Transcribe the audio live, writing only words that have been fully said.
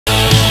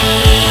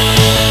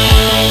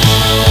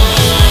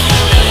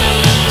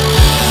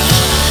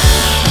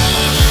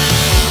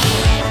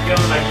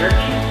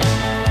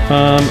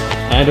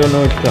I don't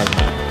know what you're talking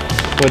about.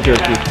 What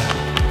jerky?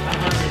 I'm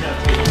hungry now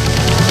too.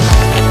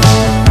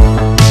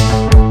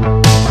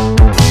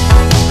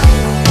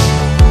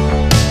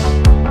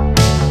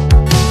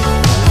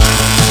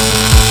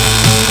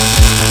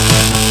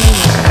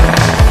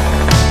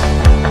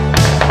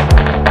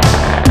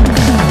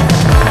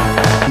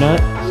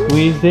 Nut,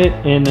 squeezed it,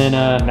 and then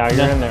Now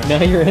you're in there.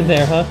 Now you're in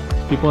there, huh?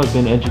 People have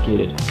been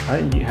educated.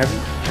 Have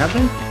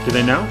they? Do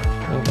they know?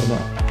 I don't know.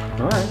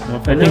 All right. Well,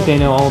 if I think they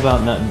know all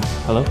about nutting.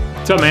 Hello?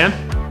 What's up, man?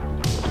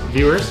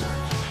 Viewers?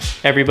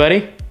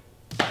 Everybody?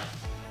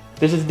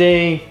 This is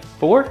day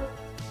 4?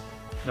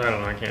 I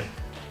don't know, I can't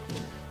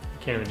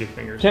even do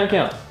fingers.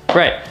 Count.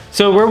 Right,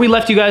 so where we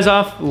left you guys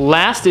off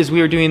last is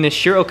we were doing this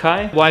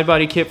Shirokai wide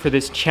body kit for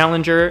this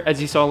Challenger.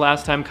 As you saw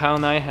last time, Kyle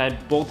and I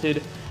had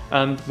bolted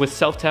with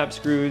self-tap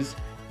screws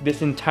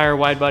this entire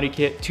wide body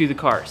kit to the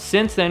car.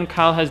 Since then,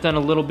 Kyle has done a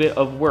little bit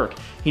of work.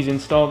 He's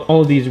installed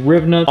all of these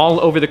rib nuts all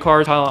over the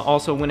car. Kyle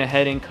also went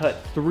ahead and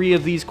cut 3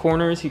 of these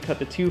corners. He cut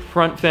the 2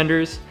 front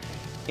fenders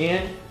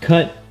and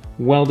cut,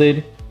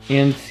 welded,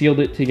 and sealed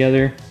it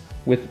together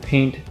with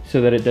paint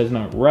so that it does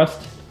not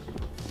rust.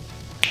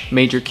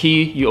 Major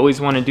key, you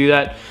always want to do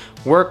that.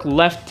 Work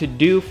left to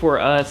do for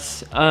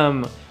us.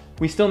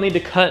 We still need to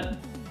cut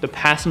the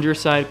passenger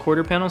side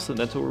quarter panel, so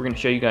that's what we're going to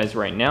show you guys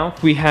right now.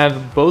 We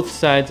have both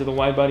sides of the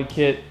wide body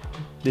kit.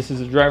 This is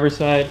the driver's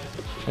side,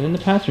 and then the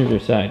passenger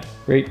side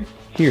right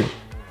here.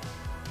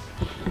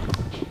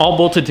 All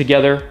bolted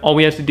together. All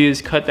we have to do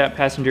is cut that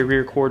passenger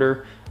rear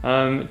quarter,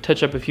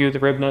 touch up a few of the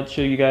rib nuts,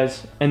 show you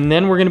guys, and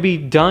then we're going to be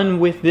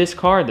done with this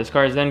car. This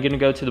car is then going to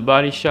go to the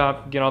body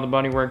shop, get all the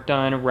body work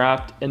done,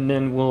 wrapped, and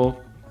then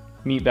we'll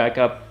meet back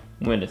up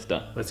when it's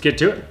done. Let's get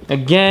to it.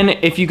 Again,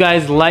 if you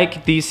guys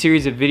like these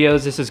series of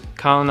videos, this is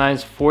Kyle and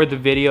I's for the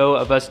video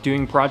of us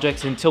doing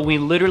projects until we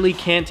literally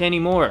can't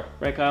anymore.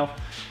 Right, Kyle?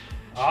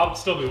 I'll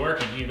still be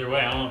working either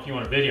way. I don't know if you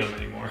want to video them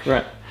anymore.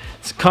 Right.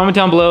 So comment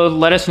down below,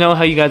 let us know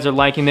how you guys are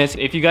liking this.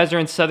 If you guys are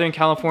in Southern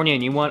California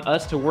and you want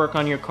us to work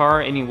on your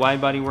car, any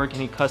wide body work,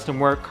 any custom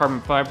work,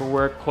 carbon fiber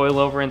work,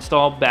 coilover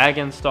install, bag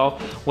install,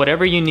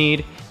 whatever you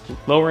need,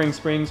 lowering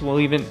springs, we'll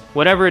even,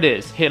 whatever it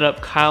is, hit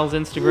up Kyle's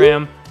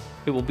Instagram.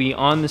 It will be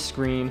on the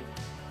screen.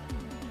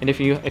 And if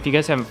you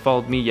guys haven't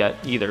followed me yet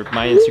either,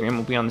 my Instagram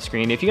will be on the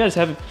screen. If you guys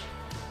haven't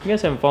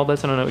followed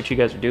us, I don't know what you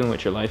guys are doing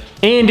with your life.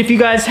 And if you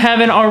guys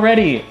haven't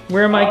already,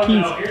 where are my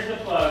keys? No, here's the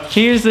plug.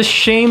 Here's the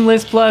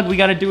shameless plug. We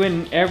gotta do it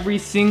in every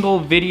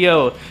single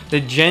video. The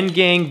Gen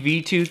Gang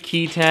V2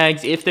 key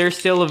tags. If they're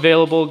still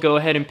available, go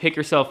ahead and pick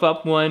yourself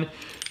up one.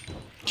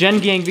 Gen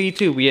Gang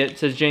V2, it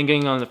says Gen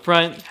Gang on the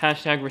front,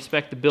 hashtag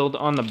respect the build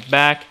on the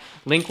back.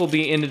 Link will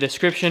be in the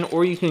description,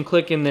 or you can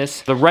click in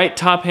the right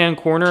top hand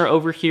corner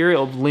over here.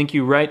 It'll link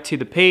you right to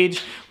the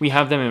page. We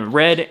have them in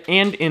red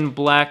and in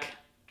black.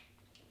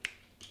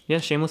 Yeah,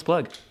 shameless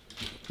plug.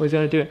 Always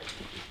gotta do it.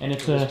 And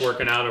it's just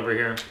working out over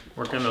here,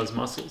 working those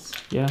muscles.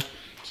 Yeah.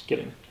 Just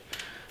kidding.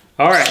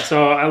 All right,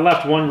 so I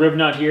left one rib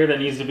nut here that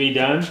needs to be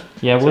done.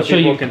 Yeah, we'll so show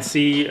people you. Can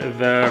see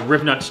the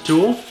rib nuts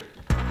tool.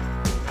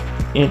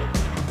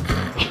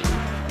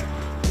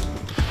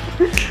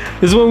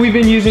 This is what we've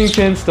been using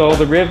to install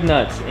the rib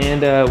nuts.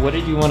 And what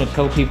did you want to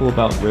tell people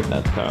about rib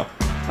nuts, Kyle?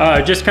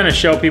 Just kind of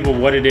show people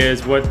what it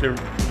is, what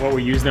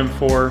we use them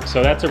for.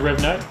 So that's a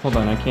rib nut. Hold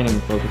on, I can't even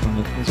focus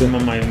on this. Zoom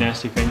on my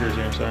nasty fingers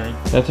here, sorry.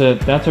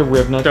 That's a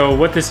rib nut. So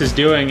what this is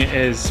doing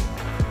is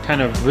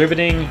kind of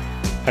riveting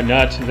a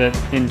nut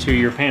into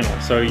your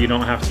panel. So you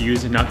don't have to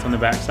use the nuts on the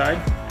backside.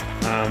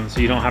 So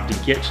you don't have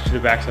to get to the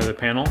backside of the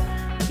panel.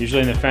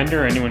 Usually in the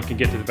fender, anyone can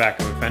get to the back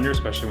of a fender,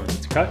 especially when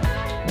it's cut.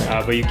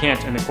 But you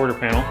can't in the quarter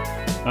panel.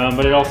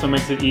 But it also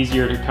makes it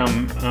easier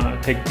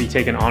to be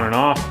taken on and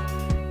off,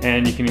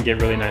 and you can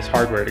get really nice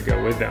hardware to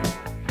go with them.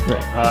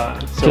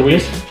 Right. So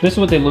this is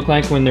what they look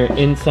like when they're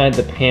inside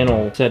the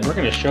panel. We're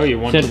going to show you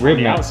one on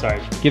the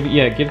outside. Give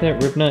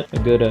that rib nut a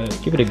good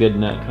give it a good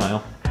nut,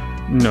 Kyle.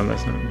 No,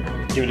 that's not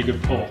good. Give it a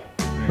good pull.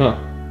 Huh.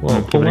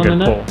 Well, pull on the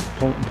nut.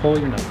 Pull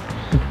your nut.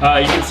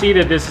 You can see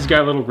that this has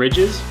got little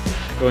ridges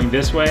going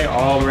this way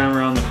all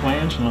around the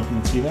flange. I don't know if you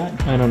can see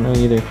that. I don't know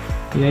either.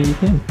 Yeah, you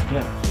can.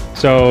 Yeah.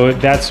 So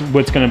that's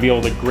what's going to be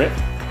able to grip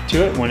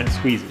to it when it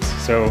squeezes.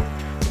 So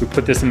we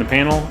put this in the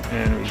panel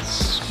and we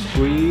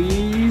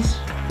squeeze.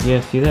 Yeah,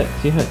 see that?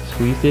 See how it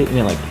squeezed it and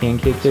it like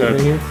pancaked it right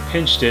here?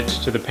 Pinched it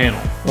to the panel.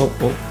 Oh,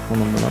 hold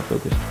on, we're not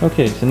focused.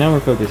 Okay, so now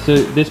we're focused. So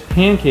this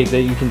pancake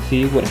that you can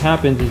see, what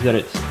happens is that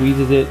it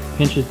squeezes it,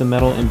 pinches the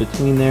metal in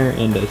between there,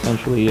 and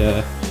essentially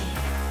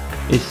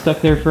is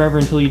stuck there forever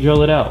until you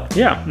drill it out.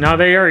 Yeah, now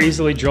they are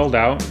easily drilled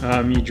out.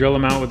 You drill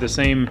them out with the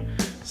same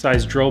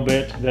size drill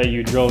bit that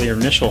you drill your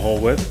initial hole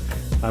with.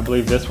 I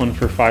believe this one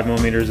for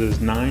 5mm is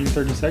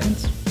 9/32, I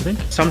think.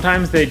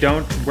 Sometimes they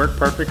don't work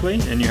perfectly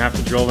and you have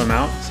to drill them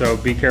out. So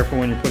be careful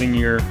when you're putting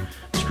your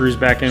screws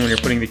back in, when you're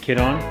putting the kit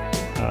on.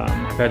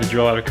 I've had to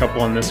drill out a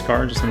couple on this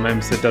car, just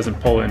sometimes it doesn't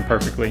pull in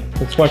perfectly.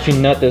 Let's watch you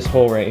nut this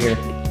hole right here.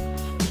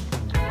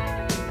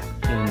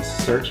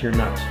 Insert your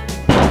nut.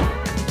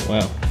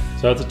 Wow.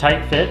 So it's a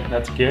tight fit,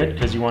 that's good,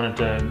 because you don't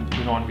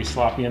want to be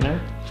sloppy in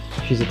there.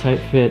 She's a tight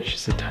fit.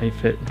 She's a tight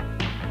fit.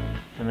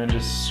 and then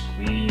just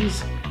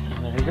squeeze,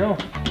 and there you go.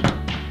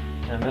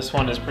 And this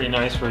one is pretty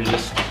nice where you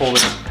just pull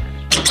it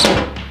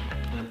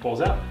and it pulls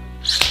out.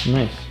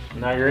 Nice.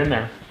 Now you're in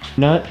there.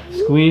 Nut,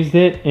 squeezed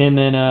it, and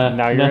then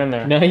now you're in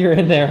there. Now you're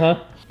in there,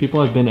 huh?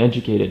 People have been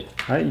educated.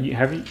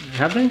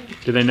 Have they?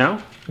 Do they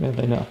know? Yeah,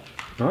 they know.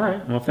 All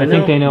right. Well, if I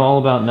think they know all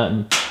about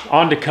nutting.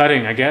 On to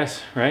cutting, I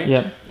guess, right?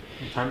 Yep.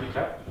 Time to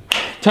cut.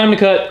 Time to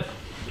cut.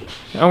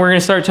 Now we're gonna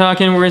start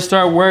talking, we're gonna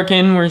start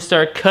working, we're gonna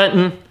start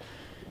cutting.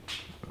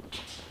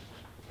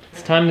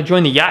 It's time to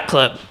join the yacht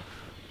club.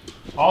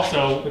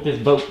 Also, With this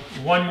boat.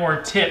 one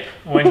more tip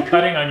when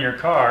cutting on your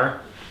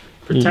car,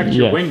 protect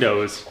your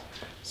windows.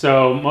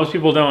 So most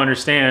people don't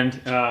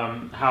understand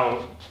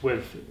how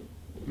with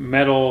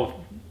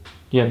metal,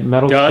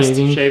 metal dust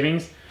shavings.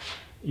 shavings,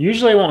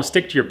 usually it won't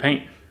stick to your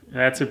paint.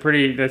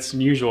 That's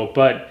unusual,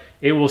 but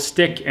it will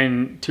stick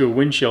into a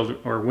windshield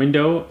or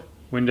window,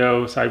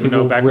 side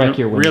window, back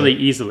window, really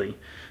easily.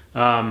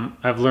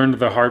 I've learned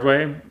the hard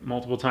way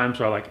multiple times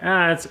where I'm like,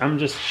 I'm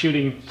just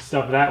shooting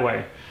stuff that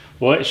way.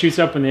 Well, it shoots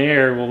up in the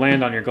air, will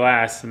land on your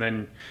glass, and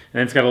then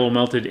it's got a little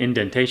melted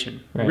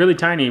indentation. Right. Really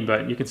tiny,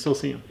 but you can still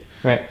see them.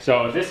 Right.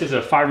 So this is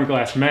a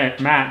fiberglass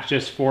mat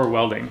just for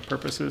welding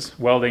purposes,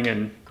 welding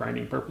and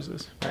grinding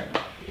purposes. Right.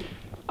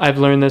 I've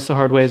learned this the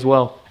hard way as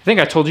well. I think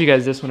I told you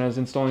guys this when I was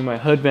installing my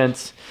hood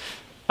vents.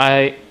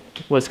 I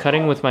was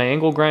cutting with my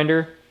angle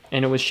grinder,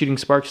 and it was shooting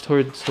sparks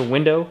towards the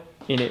window,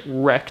 and it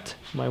wrecked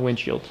my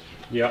windshield.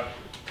 Yep.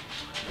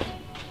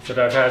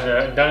 So I've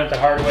had done it the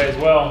hard way as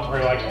well. Where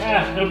you're like,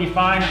 it'll be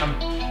fine.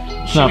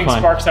 I'm shooting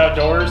sparks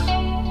outdoors.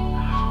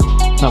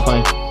 Not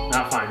fine.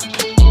 Not fine.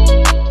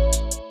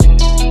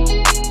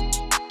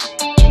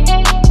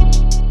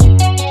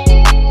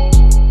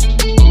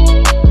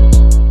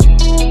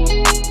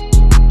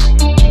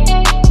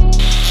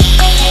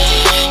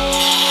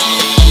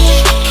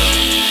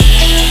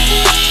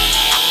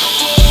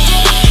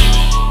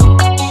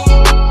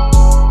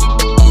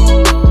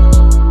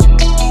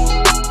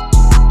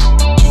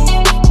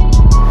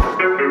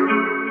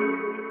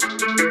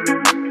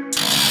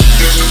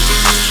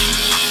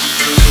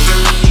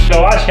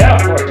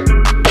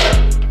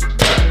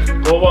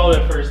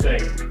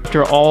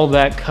 After all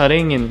that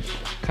cutting and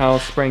Kyle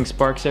spraying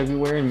sparks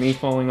everywhere and me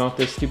falling off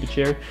this stupid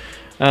chair,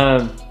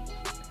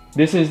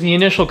 this is the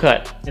initial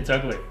cut. It's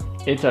ugly.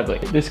 It's ugly.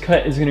 This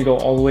cut is gonna go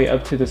all the way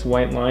up to this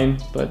white line,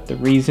 but the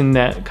reason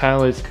that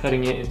Kyle is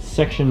cutting it in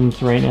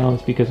sections right now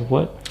is because of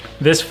what?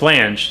 This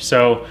flange.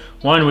 So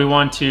one, we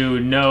want to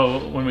know,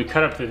 when we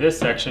cut up to this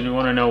section, we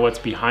want to know what's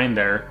behind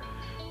there.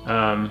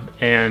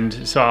 And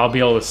so I'll be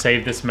able to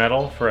save this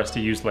metal for us to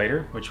use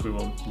later, which we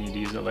will need to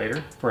use it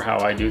later for how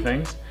I do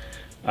things.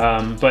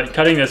 But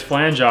cutting this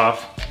flange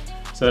off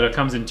so that it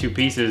comes in two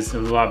pieces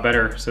is a lot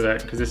better, so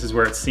that, because this is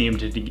where it's seamed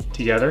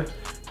together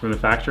from the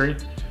factory.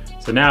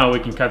 So now we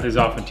can cut this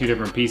off in two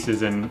different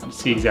pieces and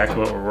see exactly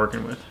what we're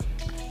working with.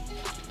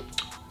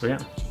 But yeah,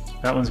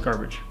 that one's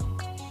garbage.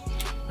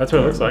 That's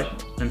what it looks like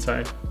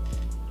inside.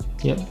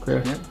 Yep,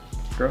 gross. Yep,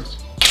 gross.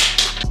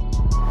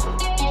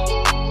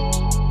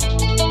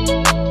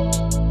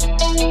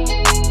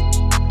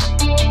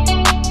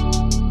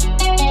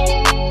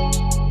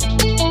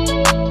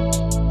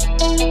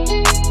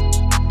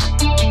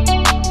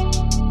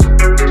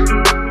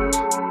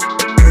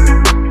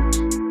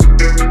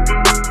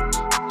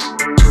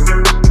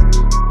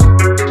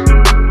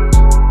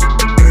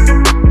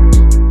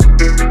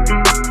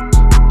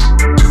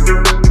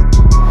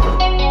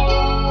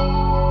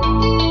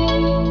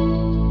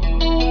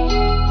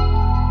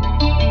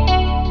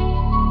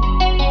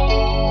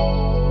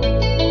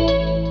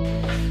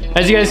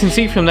 As you guys can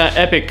see from that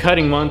epic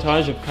cutting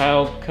montage of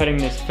Kyle cutting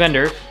this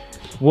fender,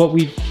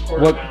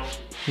 Quarter panel.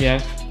 Yeah.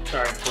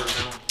 Sorry, quarter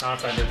panel, not a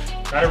fender.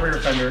 Not a rear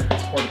fender,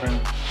 quarter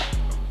panel.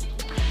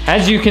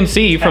 As you can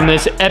see from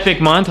this epic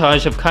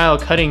montage of Kyle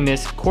cutting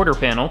this quarter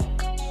panel.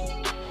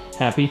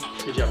 Happy?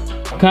 Good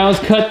job. Kyle's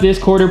cut this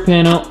quarter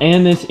panel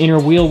and this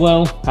inner wheel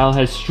well. Kyle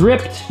has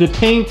stripped the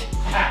paint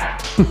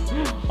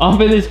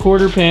off of this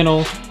quarter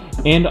panel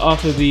and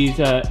off of these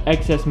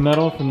excess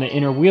metal from the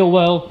inner wheel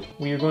well.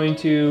 We are going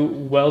to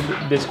weld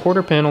this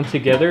quarter panel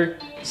together,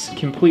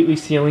 completely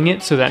sealing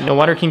it so that no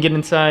water can get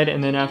inside,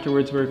 and then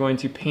afterwards we're going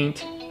to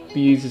paint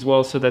these as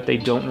well so that they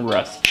don't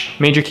rust.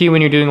 Major key when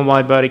you're doing a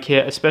wide body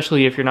kit,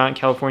 especially if you're not in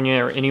California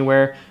or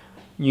anywhere,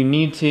 you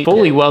need to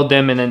fully weld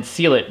them and then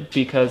seal it,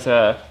 because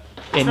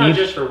it's not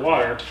just for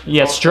water.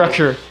 Yeah,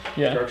 structure.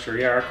 Yeah. Structure.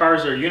 Yeah, our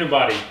cars are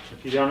unibody.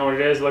 If you don't know what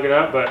it is, look it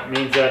up, but it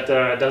means that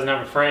it doesn't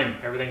have a frame.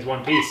 Everything's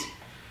one piece.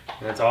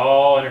 And it's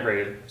all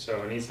integrated,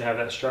 so it needs to have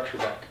that structure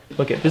back.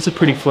 Look at this, is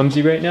pretty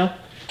flimsy right now.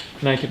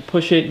 And I can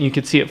push it and you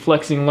can see it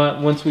flexing a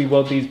lot. Once we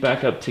weld these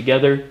back up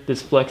together,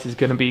 this flex is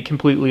gonna be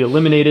completely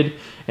eliminated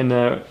and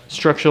the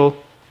structural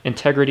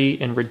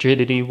integrity and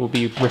rigidity will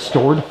be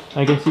restored,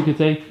 I guess you could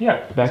say.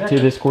 Yeah, back to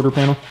this quarter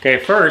panel. Okay,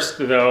 first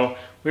though,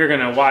 we're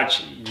gonna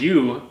watch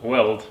you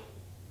weld.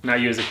 Not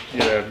you as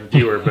a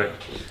viewer, but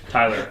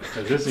Tyler,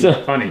 because this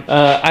is funny.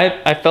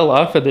 I fell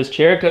off of this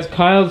chair because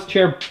Kyle's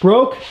chair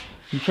broke.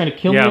 You trying to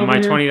kill me over my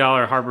here?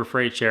 $20 Harbor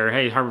Freight chair.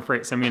 Hey, Harbor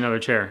Freight, send me another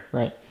chair.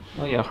 Right.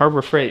 Oh yeah,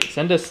 Harbor Freight.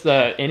 Send us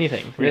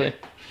anything, really.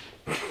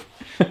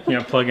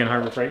 Yeah, plug in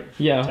Harbor Freight.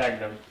 Yeah. Tag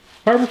them.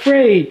 Harbor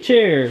Freight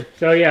chair.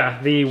 So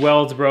yeah, the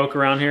welds broke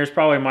around here. It's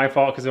probably my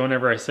fault because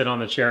whenever I sit on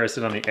the chair, I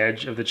sit on the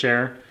edge of the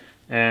chair.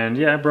 And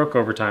yeah, it broke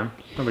over time.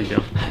 No big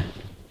deal.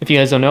 If you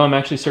guys don't know, I'm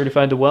actually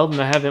certified to weld,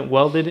 and I haven't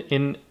welded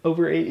in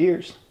over 8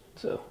 years.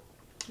 So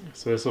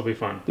this will be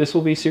fun. This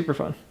will be super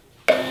fun.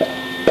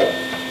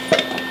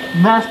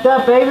 Masked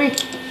up, baby.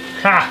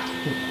 Ha!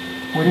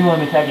 Where do you want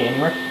me to tag it?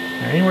 Anywhere?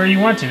 Anywhere you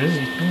want to.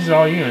 This is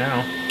all you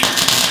now.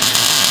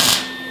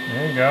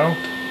 There you go.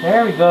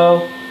 There we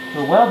go.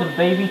 We're welded,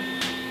 baby.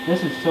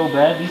 This is so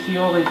bad. Do you see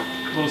all these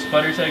little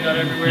sputters I got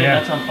everywhere? Yeah.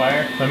 That's on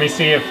fire. Let me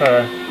see if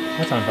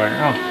what's on fire.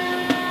 Oh.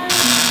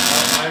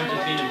 I'm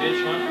just being a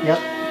bitch, huh? Yep.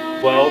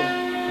 Weld.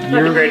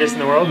 You're the greatest in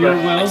the world, but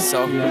compared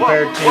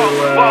to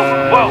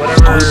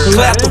whatever.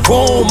 Clear out the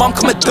room, I'm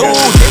coming through.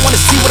 They wanna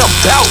see what I'm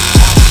about.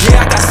 Yeah,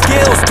 I got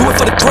skills, do it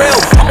for the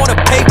thrill. I'm on a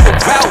paper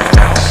route.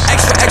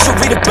 Extra,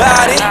 read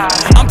about it.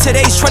 I'm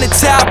today's trending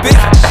topic.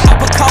 I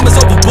put commas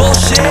over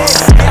bullshit.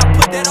 Yeah, I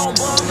put that on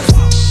one.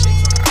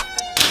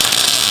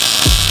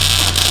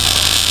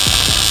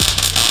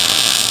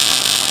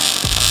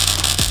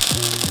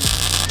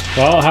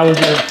 Well, how was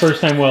your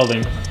first time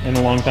welding in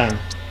a long time?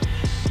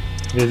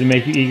 Does it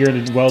make you eager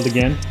to weld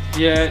again?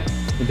 Yeah.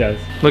 It does.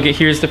 Look at,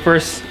 here's the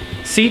first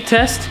seat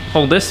test.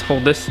 Hold this,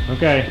 hold this.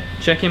 Okay.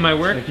 Checking my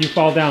work. If you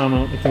fall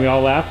down, can we all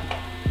laugh?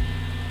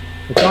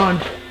 It's on.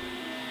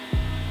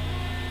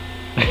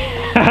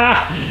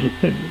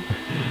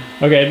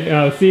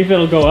 Okay, see if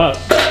it'll go up.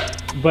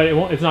 But it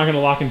won't, it's not gonna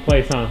lock in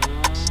place, huh?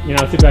 You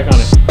know, sit back on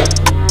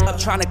it. I'm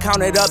trying to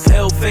count it up,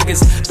 hill figures.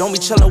 Don't be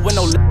chilling with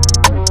no.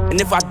 And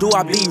if I do,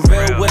 I be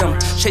real with them.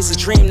 Chase a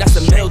dream, that's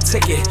a meal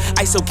ticket.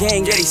 ISO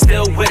gang, yeah, they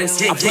still with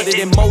us. I put it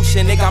in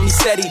motion, they got me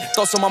steady.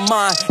 Thoughts on my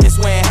mind, it's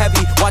weighing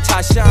heavy. Watch how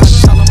I shine.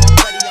 Tell them I'm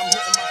ready, I'm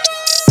hitting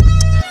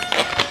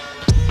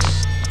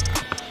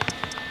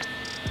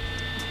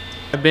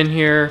my. I've been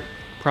here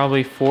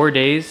probably 4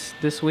 days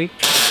this week.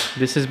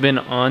 This has been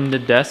on the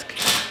desk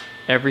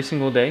every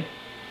single day.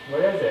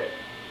 What is it?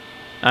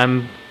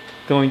 I'm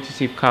going to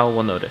see if Kyle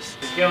will notice.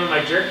 Stealing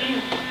my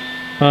jerky?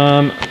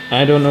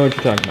 I don't know what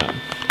you're talking about.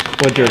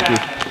 What jerky?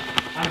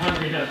 I'm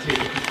hungry now too.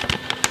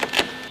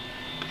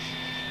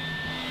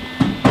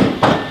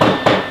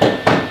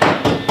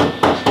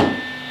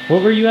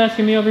 What were you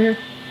asking me over here?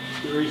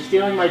 Were you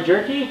stealing my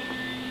jerky?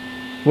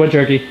 What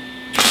jerky?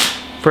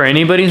 For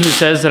anybody who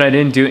says that I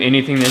didn't do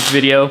anything in this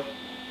video,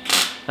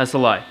 that's a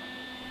lie.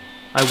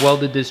 I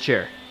welded this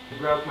chair. You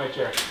broke my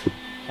chair.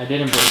 I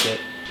didn't break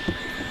it.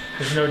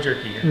 There's no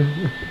jerky here.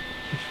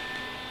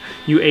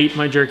 You ate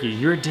my jerky.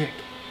 You're a dick.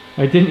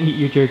 I didn't eat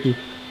your jerky.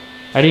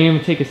 I didn't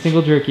even take a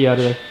single jerky out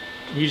of there.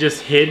 You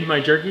just hid my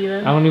jerky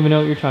then? I don't even know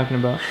what you're talking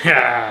about.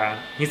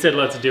 He said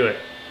let's do it.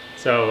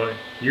 So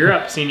you're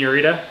up,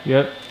 senorita.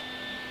 Yep.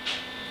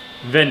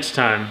 Vent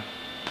time.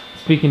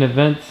 Speaking of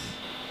vents.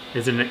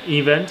 Is it an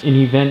event? An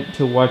event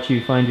to watch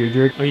you find your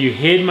jerky. Oh, you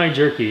hid my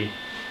jerky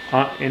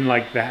in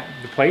like the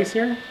place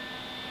here?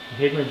 You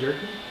hid my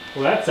jerky?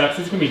 Well, that sucks.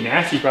 It's gonna be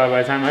nasty probably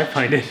by the time I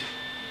find it.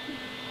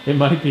 It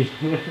might be.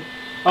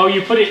 Oh,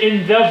 you put it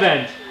in the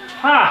vent.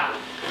 Ha!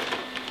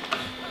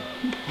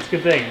 That's a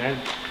good thing.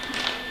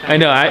 I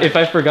know. If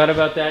I forgot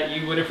about that,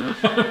 you would have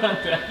forgot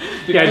about that.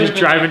 Yeah, just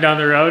driving down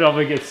the road,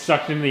 I'll get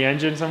sucked into the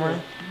engine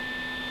somewhere.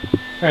 All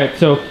right,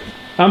 so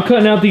I'm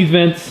cutting out these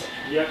vents.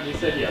 Yep, you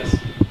said yes.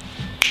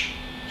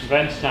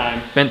 Vent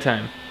time. Vent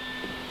time.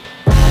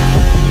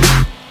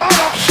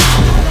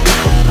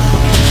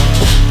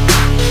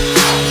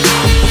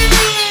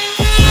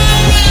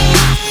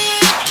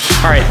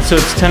 All right, so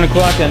it's 10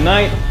 o'clock at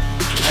night.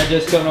 I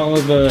just got all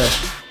of the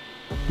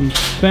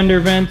fender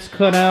vents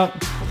cut out.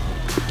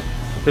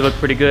 They look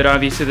pretty good.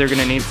 Obviously, they're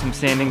gonna need some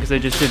sanding because I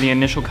just did the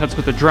initial cuts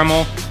with the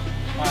Dremel.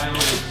 Kyle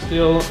is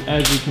still,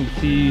 as you can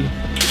see,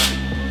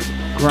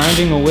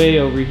 grinding away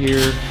over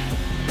here,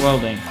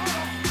 welding.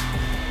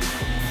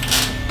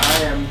 I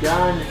am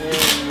done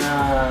in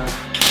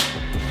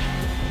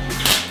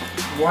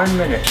 1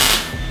 minute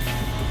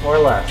or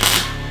less.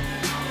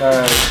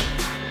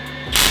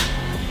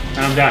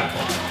 And I'm done.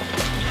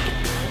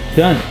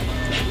 Done.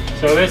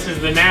 So this is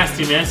the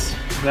nastiness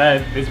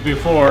that is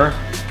before.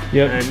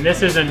 Yep. And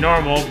this isn't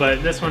normal,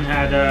 but this one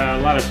had a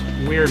lot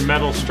of weird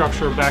metal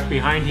structure back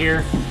behind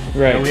here.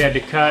 Right. And we had to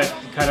cut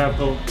up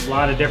a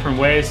lot of different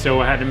ways,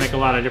 so I had to make a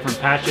lot of different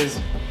patches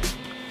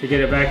to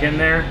get it back in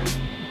there.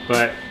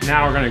 But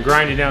now we're gonna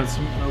grind it down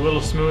a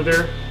little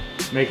smoother,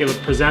 make it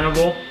look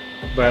presentable.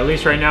 But at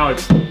least right now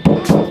it's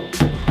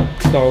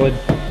solid.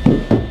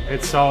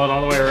 It's solid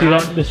all the way around. See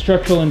that, the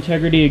structural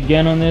integrity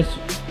again on this.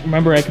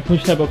 Remember, I could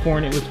push that before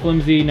and it was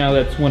flimsy. Now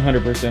that's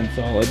 100%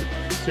 solid.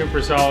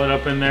 Super solid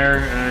up in there,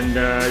 and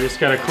just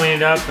gotta clean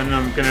it up, and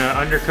I'm gonna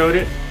undercoat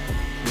it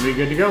and be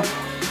good to go.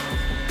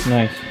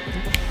 Nice.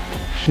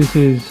 This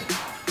is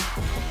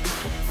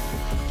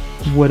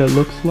what it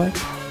looks like.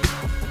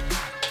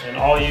 And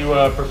all you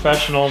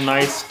professional,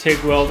 nice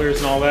TIG welders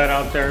and all that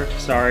out there,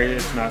 sorry,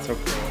 it's not so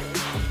pretty.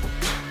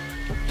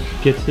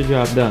 Gets the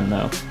job done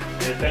though.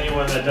 It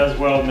anyone that does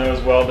weld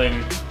knows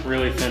welding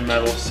really thin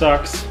metal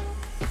sucks.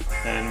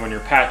 And when you're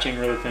patching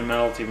really thin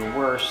metal, it's even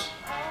worse.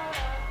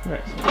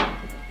 Right.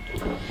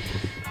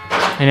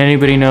 And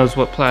anybody knows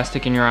what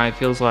plastic in your eye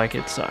feels like,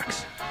 it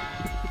sucks.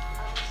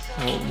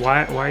 Well,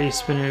 why are you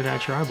spinning it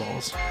at your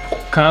eyeballs?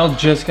 Kyle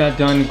just got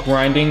done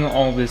grinding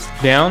all this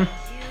down.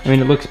 I mean,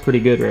 it looks pretty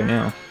good right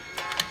now.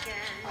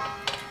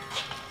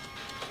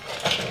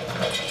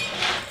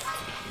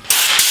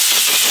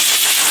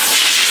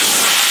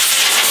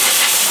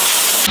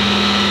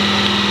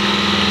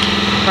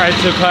 Alright,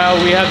 so Kyle,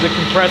 we have the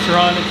compressor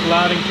on, it's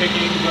loud and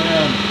kicking, but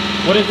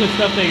what is the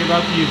stuff that you're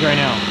about to use right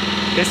now?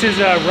 This is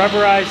a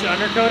rubberized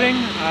undercoating.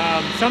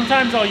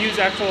 Sometimes I'll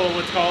use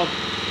what's called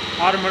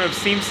automotive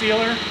seam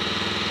sealer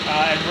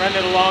and run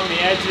it along the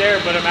edge there,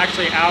 but I'm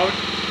actually out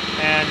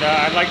and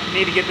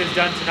need to get this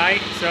done tonight,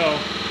 so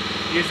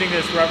using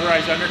this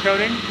rubberized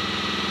undercoating.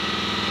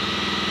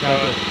 So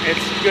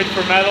it's good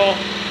for metal,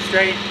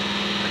 straight,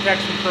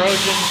 protects from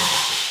corrosion,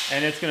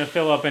 and it's going to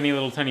fill up any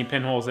little tiny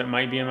pinholes that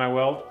might be in my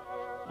weld.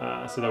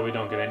 So that we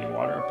don't get any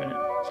water up in it.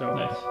 So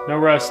nice. No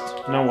rust,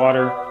 no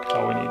water, that's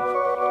all we need.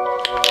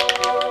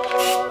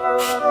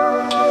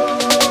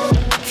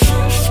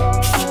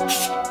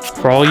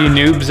 For all you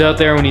noobs out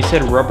there, when he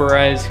said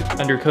rubberized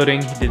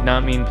undercoating, he did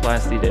not mean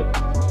plasti dip.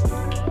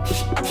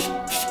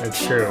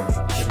 That's true.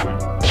 Good one.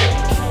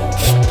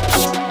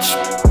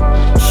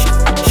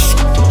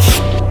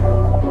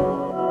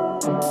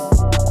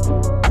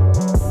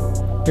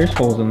 There's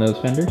holes in those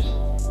fenders.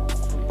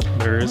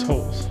 There is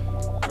holes.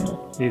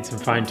 Need some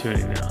fine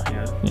tuning now.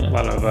 Yeah. A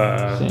lot of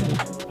sanding.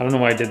 I don't know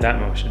why I did that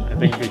motion. I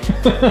think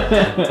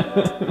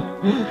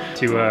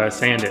to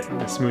sand it,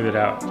 and smooth it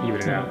out,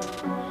 even it out.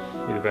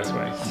 Be the best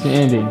way.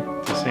 Sanding.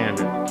 To sand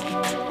it.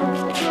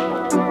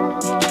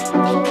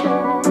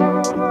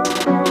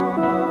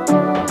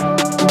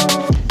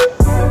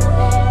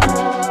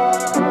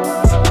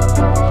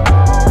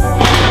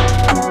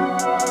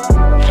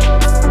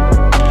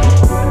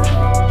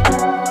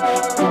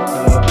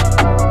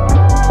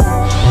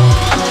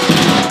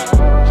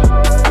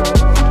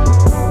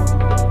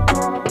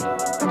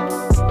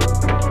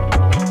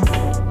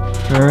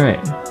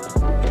 Alright,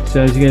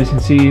 so as you guys can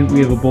see, we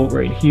have a bolt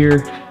right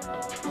here.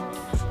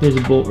 There's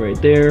a bolt right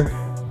there.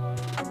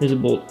 There's a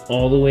bolt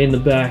all the way in the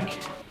back.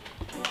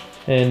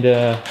 And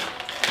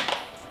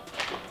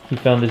he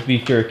found this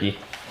beef jerky.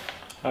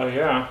 Oh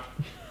yeah.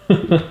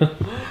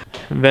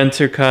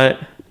 Vents are cut,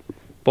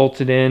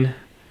 bolted in,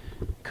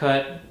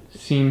 cut,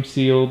 seam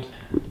sealed,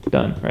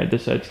 done. Right,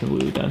 this side's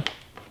completely done.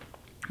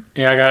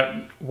 Yeah, I got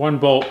one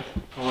bolt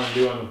I want to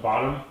do on the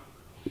bottom.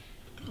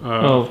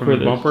 From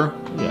the bumper.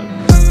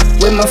 Yeah.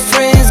 Where my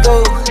friends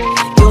go,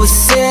 it was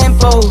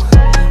simple.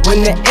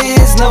 When the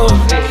ends low,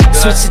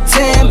 switch the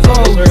tempo.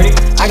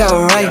 I got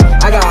right,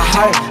 I got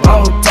heart, I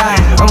won't die,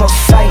 I'ma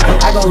fight.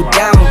 I go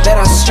down, bet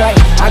I strike.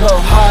 I go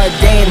hard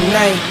day and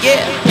night,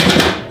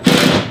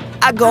 yeah.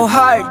 I go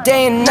hard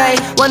day and night.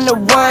 1 to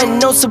 1,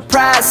 no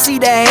surprise. See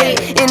the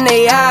hate in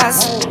their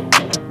eyes.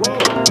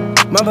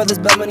 My brother's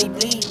blood money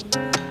bleed.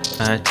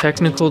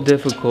 Technical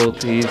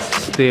difficulties,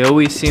 they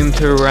always seem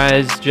to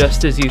arise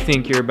just as you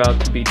think you're about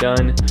to be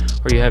done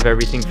or you have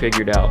everything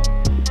figured out.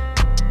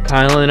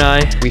 Kyle and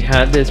I, we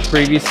had this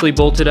previously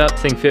bolted up,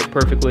 thing fit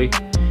perfectly.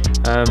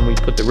 We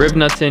put the rib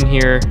nuts in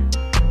here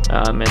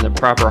and the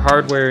proper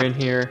hardware in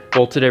here,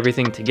 bolted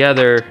everything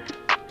together,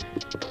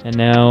 and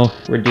now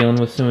we're dealing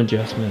with some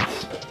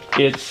adjustments.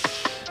 It's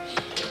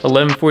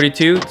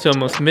 11:42, it's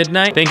almost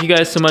midnight. Thank you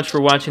guys so much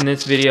for watching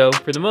this video.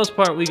 For the most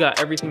part, we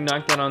got everything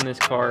knocked out on this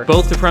car.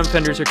 Both the front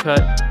fenders are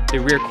cut, the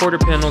rear quarter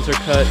panels are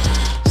cut,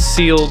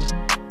 sealed,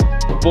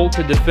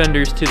 bolted the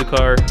fenders to the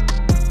car,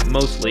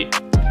 mostly.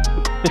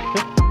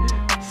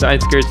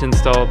 Side skirts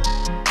installed.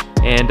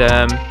 And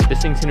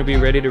this thing's gonna be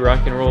ready to rock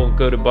and roll,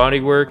 go to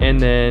bodywork, and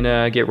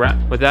then get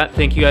wrapped. With that,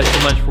 thank you guys so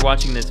much for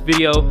watching this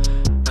video.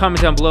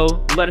 Comment down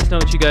below, let us know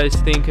what you guys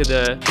think of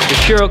the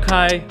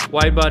Shirokai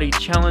Widebody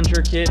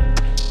Challenger kit.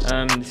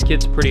 This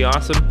kit's pretty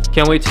awesome.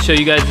 Can't wait to show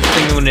you guys this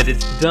thing when it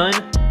is done.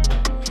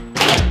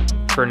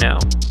 For now,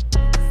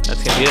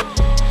 that's gonna be it.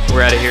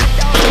 We're out of here.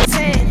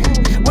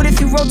 What if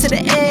you roll to the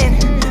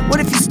end? What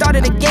if you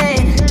started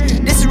again?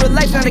 This is real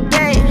life, not a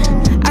game.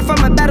 I fight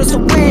my battles to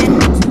win,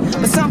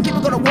 but some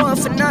people go to war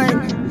for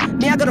none.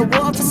 Me, I go to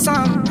war for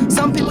some.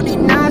 Some people need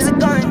knives and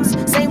guns.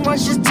 Same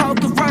ones just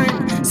talk and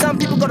run. Some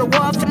people go to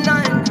war for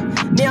none.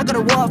 Me, I go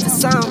to war for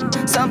some.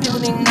 Some people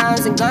need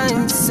knives and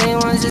guns. Same ones just